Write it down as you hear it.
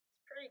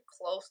pretty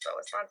close though.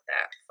 It's not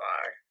that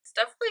far. It's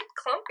definitely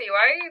clumpy.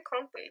 Why are you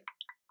clumpy?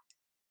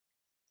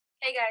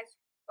 Hey guys,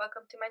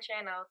 welcome to my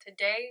channel.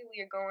 Today we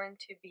are going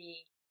to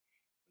be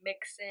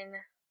mixing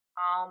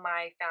all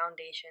my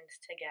foundations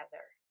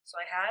together. So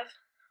I have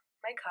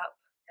my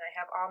cup and I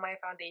have all my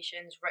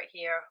foundations right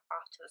here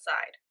off to the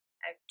side.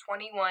 I have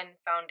 21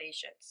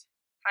 foundations.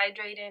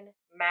 Hydrating,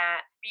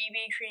 matte,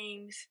 BB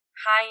creams,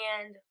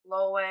 high-end,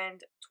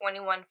 low-end,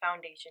 21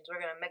 foundations.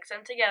 We're going to mix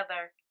them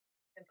together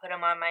and put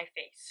them on my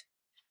face.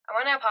 I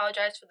want to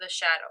apologize for the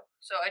shadow.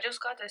 So I just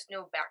got this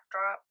new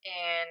backdrop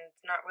and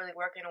it's not really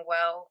working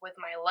well with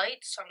my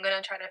lights. So I'm going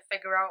to try to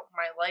figure out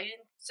my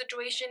lighting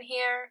situation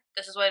here.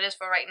 This is what it is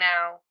for right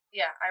now.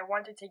 Yeah, I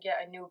wanted to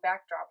get a new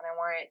backdrop and I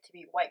wanted it to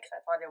be white because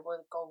I thought it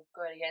would go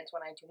good against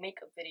when I do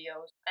makeup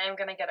videos. I am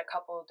going to get a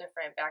couple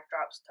different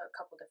backdrops to a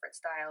couple different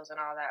styles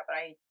and all that, but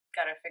I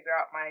gotta figure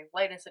out my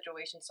lighting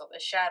situation so the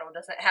shadow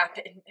doesn't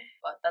happen.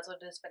 But that's what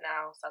it is for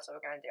now, so that's what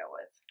we're gonna deal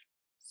with.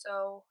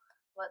 So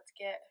let's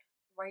get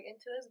right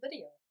into this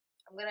video.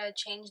 I'm gonna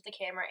change the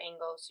camera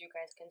angle so you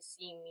guys can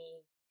see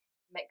me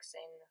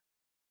mixing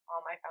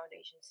all my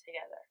foundations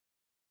together.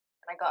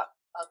 And I got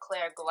a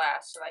clear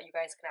glass so that you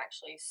guys can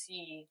actually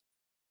see,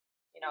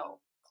 you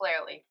know,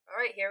 clearly.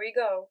 Alright, here we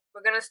go.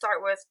 We're gonna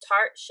start with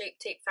Tarte Shape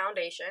Tape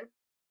Foundation.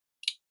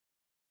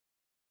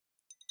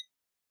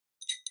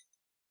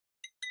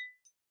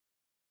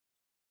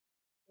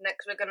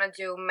 Next we're gonna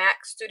do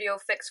MAC Studio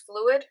Fix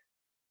Fluid.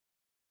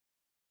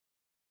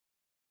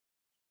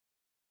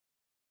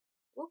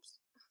 Oops.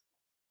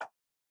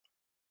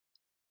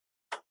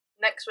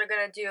 Next we're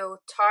gonna do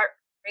Tarte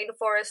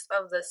Rainforest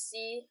of the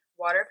Sea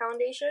Water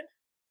Foundation.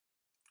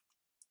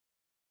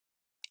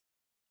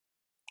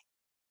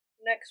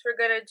 Next we're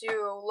gonna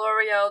do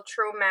L'Oreal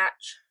True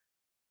Match.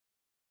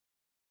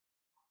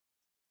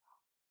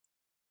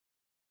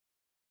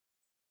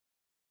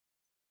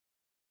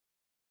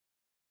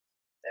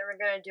 Then we're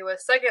gonna do a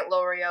second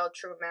L'Oreal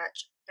True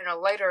Match in a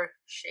lighter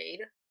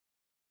shade.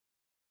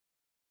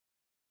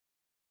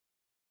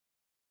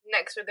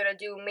 Next we're gonna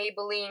do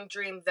Maybelline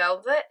Dream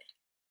Velvet.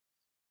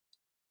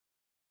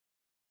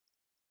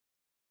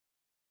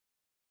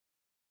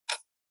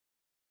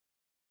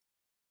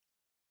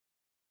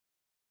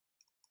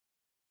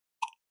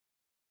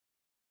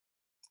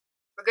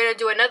 We're gonna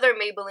do another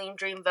Maybelline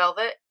Dream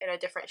Velvet in a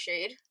different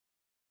shade.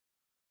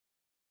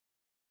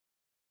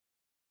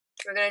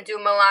 We're gonna do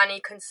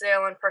Milani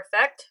Conceal and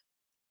Perfect.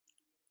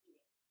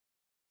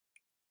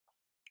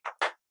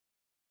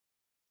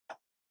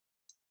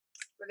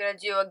 We're gonna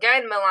do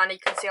again Milani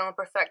Conceal and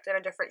Perfect in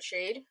a different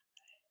shade.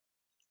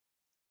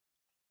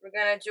 We're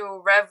gonna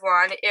do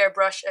Revlon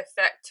Airbrush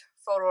Effect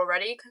Photo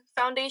Ready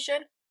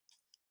Foundation.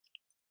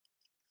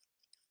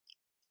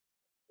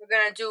 We're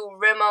gonna do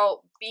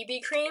Rimmel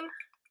BB Cream.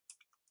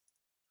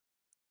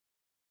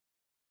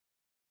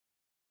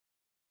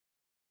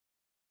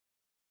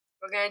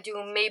 We're gonna do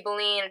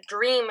Maybelline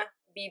Dream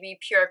BB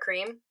Pure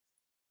Cream.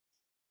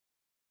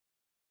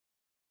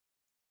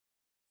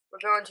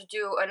 We're going to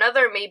do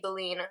another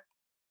Maybelline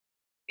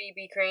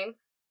BB Cream.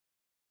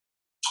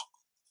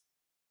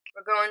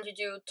 We're going to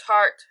do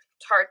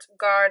Tarte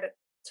Guard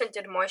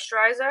Tinted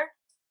Moisturizer.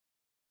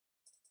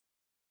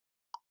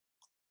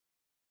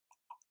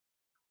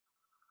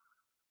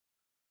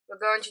 We're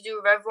going to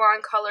do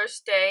Revlon Color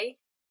Stay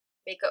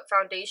Makeup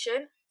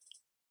Foundation.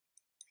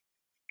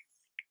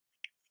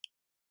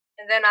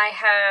 And then I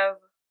have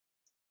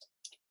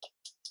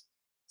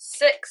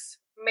 6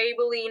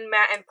 Maybelline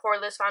Matte and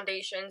Poreless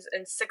Foundations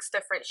in 6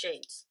 different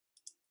shades.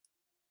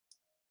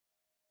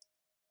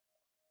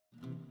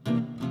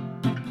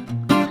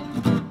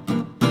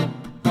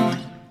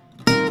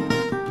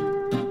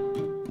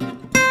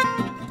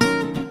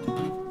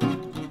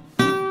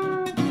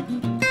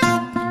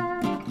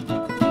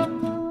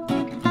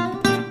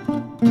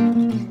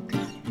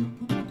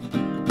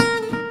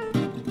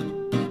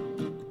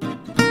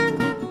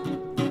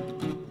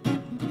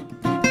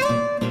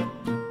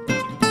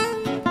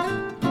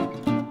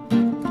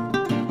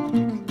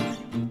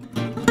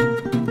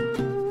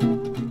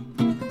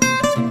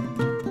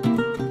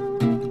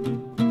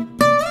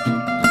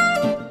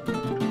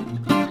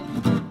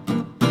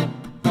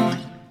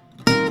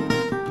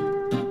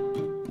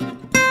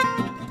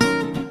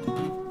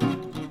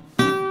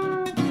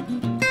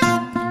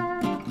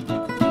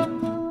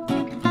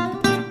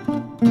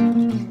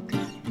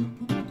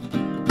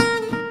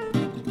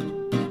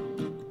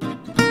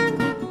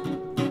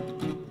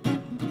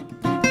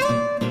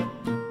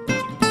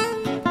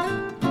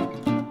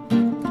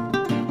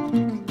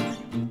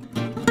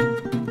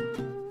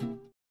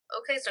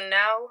 Okay, so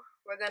now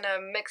we're gonna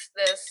mix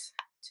this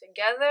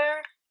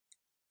together.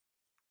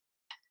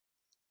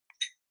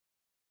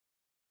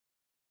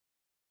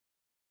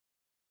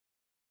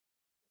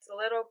 It's a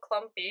little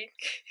clumpy.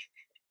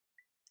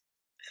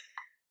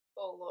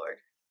 Oh lord.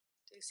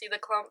 Do you see the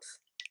clumps?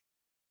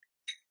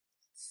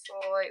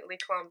 Slightly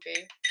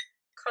clumpy.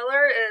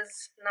 Color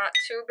is not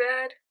too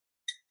bad.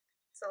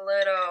 It's a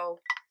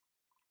little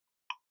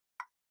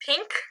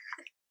pink,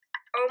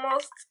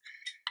 almost.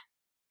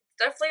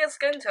 definitely a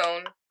skin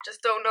tone.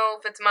 Just don't know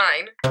if it's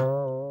mine.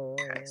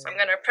 Okay, so I'm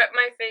gonna prep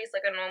my face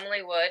like I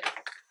normally would.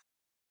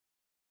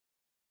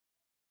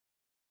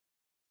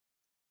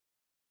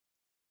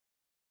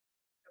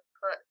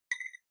 Put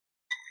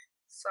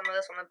some of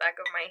this on the back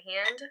of my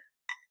hand.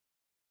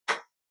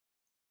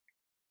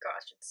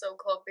 Gosh, it's so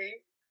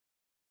clumpy.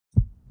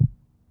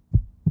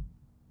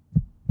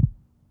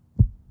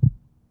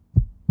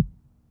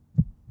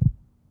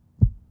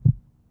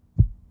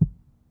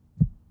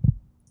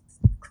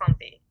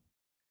 Clumpy.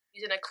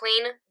 Using a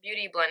clean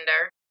beauty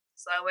blender,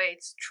 so that way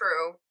it's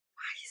true.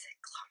 Why is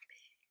it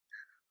clumpy?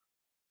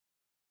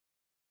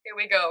 Here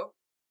we go.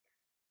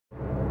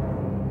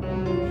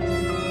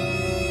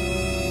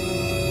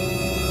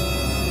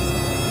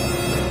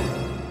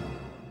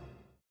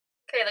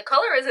 Okay, the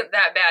color isn't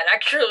that bad,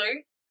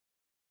 actually.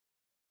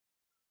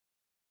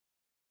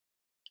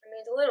 I mean,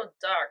 it's a little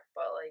dark,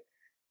 but, like,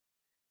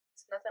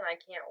 it's nothing I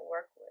can't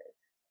work with.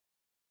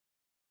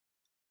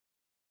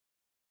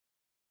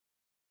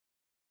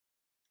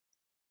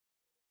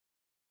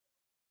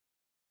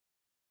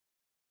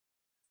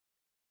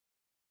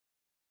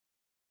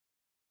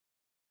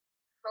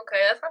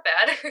 Okay, that's not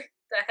bad.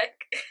 The heck?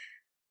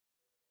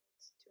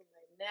 Let's do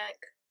my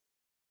neck.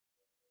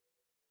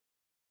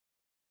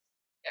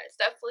 Yeah, it's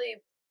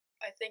definitely,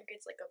 I think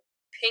it's like a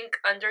pink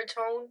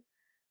undertone,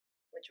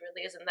 which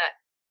really isn't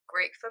that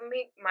great for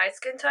me, my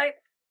skin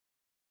type.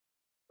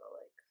 But,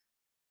 like,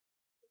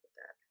 look at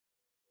that.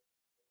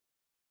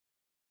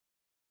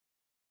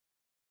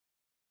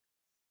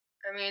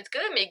 I mean, it's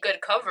giving me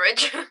good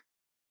coverage. I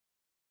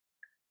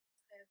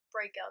have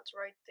breakouts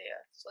right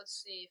there, so let's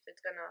see if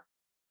it's gonna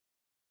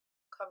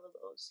cover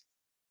those.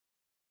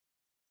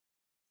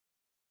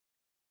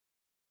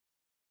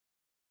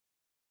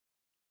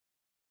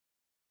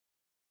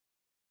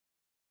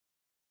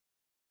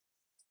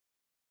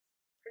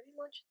 Pretty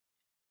much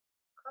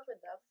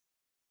covered them.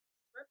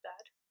 Not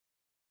bad.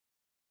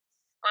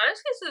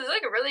 Honestly, this is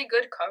like a really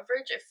good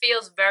coverage. It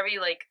feels very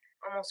like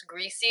almost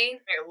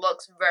greasy. It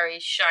looks very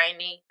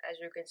shiny, as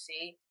you can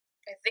see.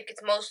 I think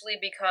it's mostly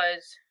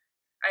because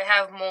I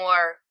have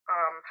more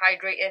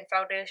hydrating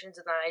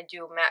foundations than I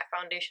do matte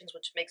foundations,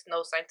 which makes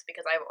no sense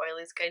because I have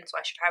oily skin, so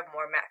I should have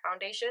more matte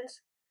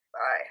foundations.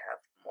 But I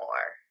have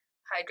more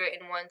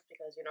hydrating ones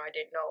because, you know, I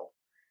didn't know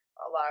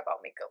a lot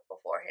about makeup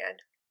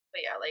beforehand.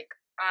 But yeah, like,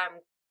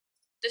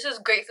 this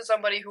is great for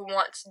somebody who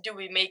wants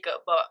dewy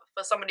makeup, but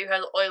for somebody who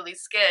has oily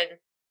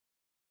skin,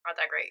 not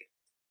that great.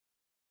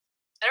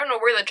 I don't know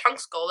where the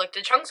chunks go. Like,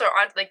 the chunks are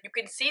on, like, you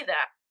can see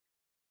that.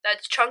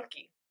 That's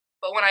chunky.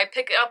 But when I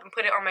pick it up and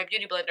put it on my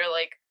beauty blender,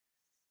 like,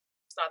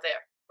 it's not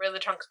there. Where do the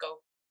chunks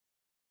go?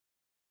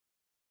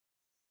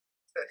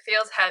 It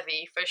feels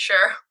heavy, for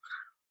sure,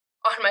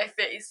 on my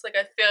face. Like,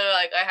 I feel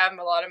like I have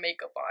a lot of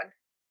makeup on.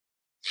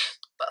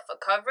 But for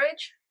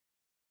coverage,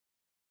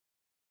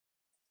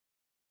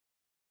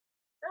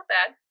 not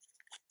bad.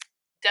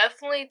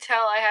 Definitely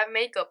tell I have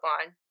makeup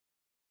on.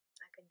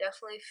 I can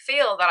definitely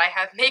feel that I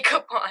have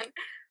makeup on,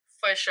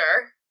 for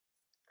sure.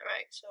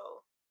 Alright,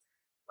 so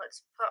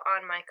let's put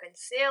on my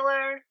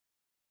concealer.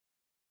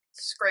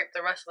 Scrape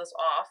the rest of this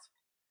off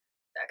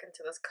back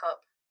into this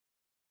cup.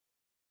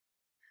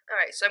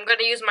 Alright, so I'm going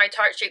to use my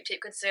Tarte Shape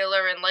Tape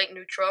Concealer in light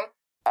neutral.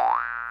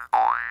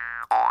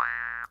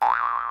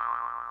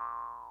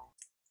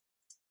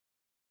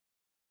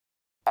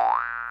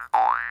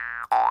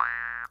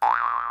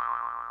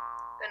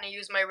 Gonna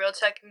use my Real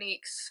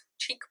Techniques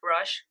cheek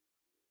brush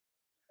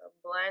to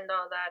blend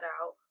all that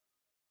out.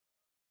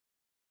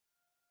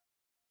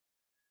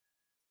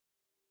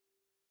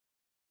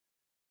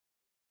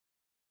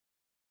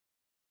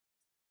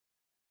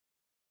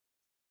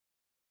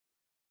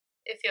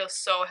 It feels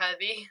so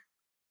heavy.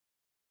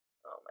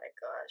 Oh my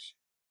gosh.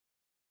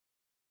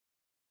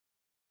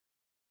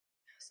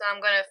 So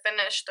I'm gonna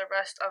finish the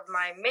rest of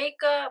my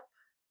makeup.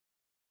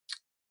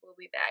 We'll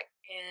be back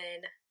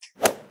in.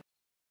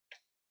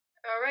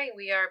 Alright,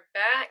 we are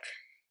back.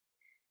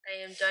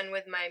 I am done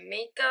with my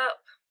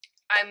makeup.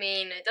 I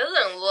mean, it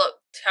doesn't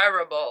look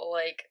terrible.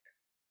 Like,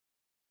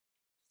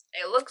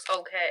 it looks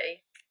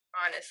okay,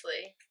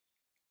 honestly.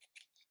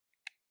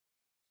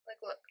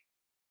 Like, look.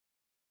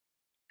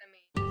 I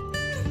mean,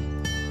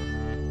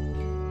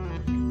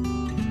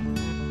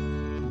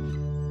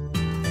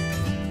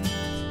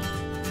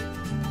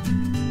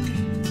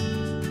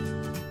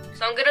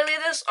 so I'm gonna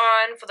leave this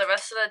on for the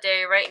rest of the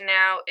day. Right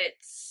now,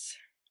 it's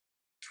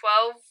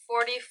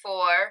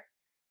 12:44.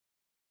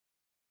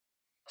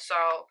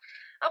 So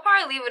I'll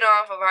probably leave it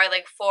on for probably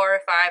like 4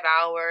 or 5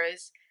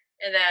 hours,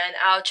 and then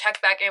I'll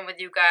check back in with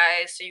you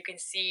guys so you can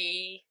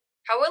see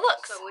how it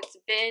looks. So it's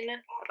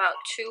been about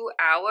 2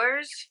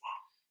 hours.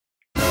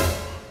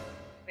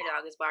 My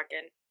dog is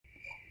barking.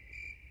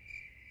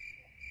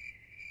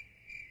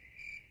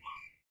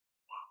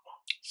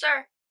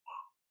 Sir,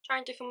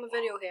 trying to film a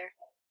video here.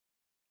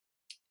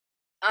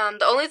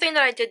 The only thing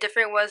that I did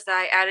different was that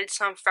I added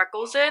some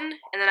freckles in,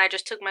 and then I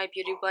just took my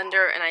beauty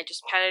blender and I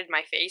just patted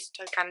my face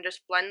to kind of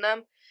just blend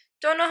them.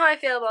 Don't know how I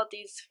feel about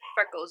these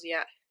freckles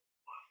yet.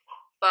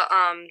 But,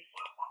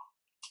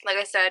 like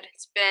I said,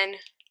 it's been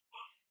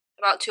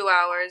about 2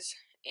 hours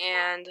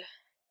and it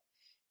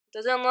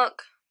doesn't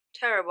look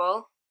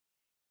terrible.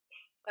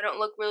 I don't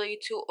look really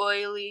too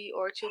oily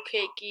or too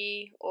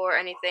cakey or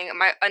anything.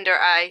 My under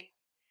eye,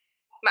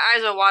 my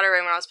eyes are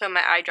watering when I was putting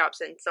my eye drops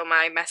in, so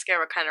my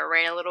mascara kind of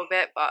ran a little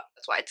bit, but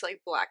that's why it's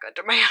like black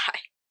under my eye.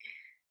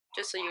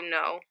 Just so you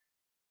know.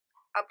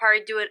 I'll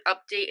probably do an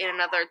update in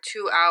another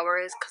 2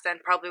 hours, because then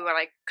probably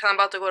cause I'm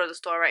about to go to the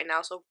store right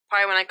now, so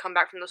probably when I come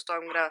back from the store,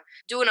 I'm gonna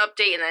do an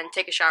update and then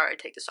take a shower and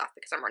take this off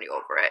because I'm already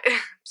over it.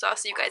 So I'll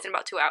see you guys in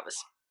about 2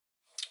 hours.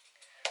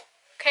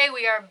 Okay,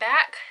 we are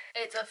back.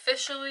 It's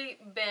officially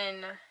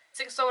been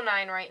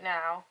 6:09 right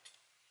now.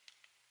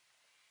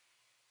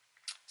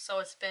 So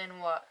it's been,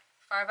 what,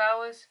 5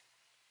 hours?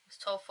 It's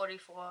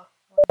 12:44.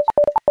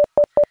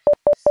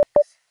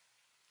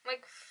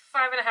 Like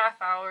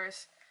 5.5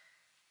 hours.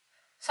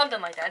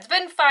 Something like that. It's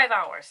been 5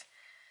 hours.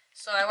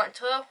 So I went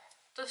to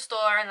the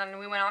store and then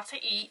we went out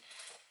to eat.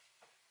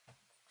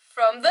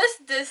 From this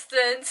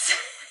distance,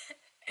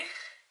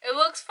 it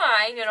looks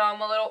fine. You know,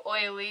 I'm a little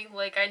oily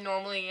like I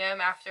normally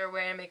am after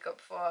wearing makeup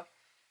for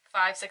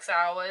 5-6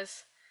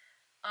 hours.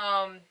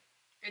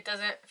 It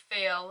doesn't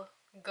feel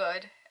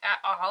good at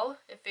all.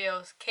 It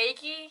feels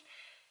cakey.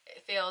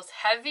 It feels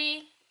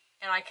heavy.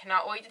 And I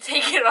cannot wait to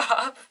take it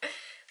off.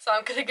 So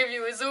I'm gonna give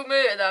you a zoom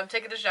in and then I'm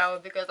taking a shower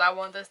because I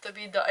want this to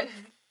be done.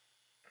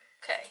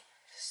 Okay,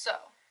 so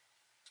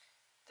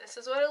this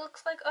is what it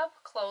looks like up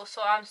close.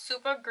 So I'm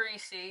super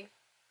greasy.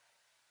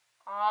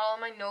 All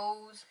my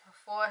nose, my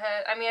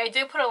forehead. I mean, I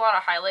did put a lot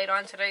of highlight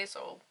on today,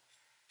 so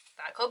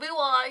that could be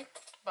why.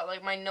 But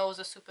like my nose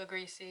is super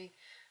greasy.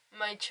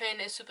 My chin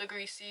is super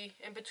greasy.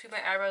 In between my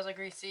eyebrows are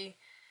greasy.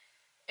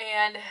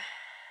 And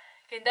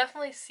I can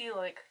definitely see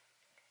like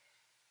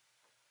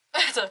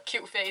it's a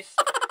cute face.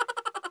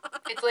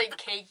 It's like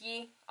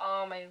cakey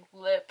on my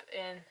lip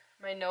and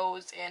my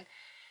nose, and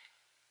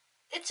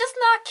it's just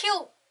not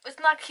cute. It's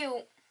not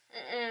cute.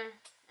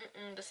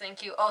 This ain't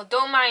cute. Oh,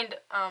 don't mind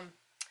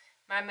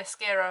my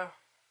mascara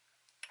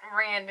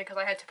ran because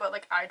I had to put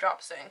like eye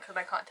drops in because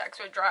my contacts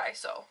were dry.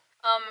 So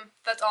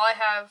that's all I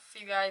have for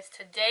you guys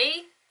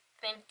today.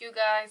 Thank you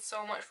guys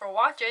so much for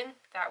watching.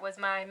 That was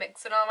my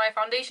mixing all my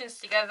foundations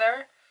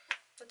together.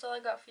 That's all I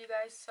got for you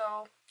guys.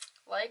 So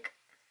like,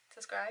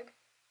 subscribe,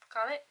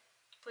 comment,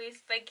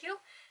 please. Thank you.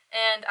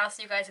 And I'll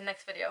see you guys in the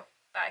next video.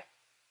 Bye.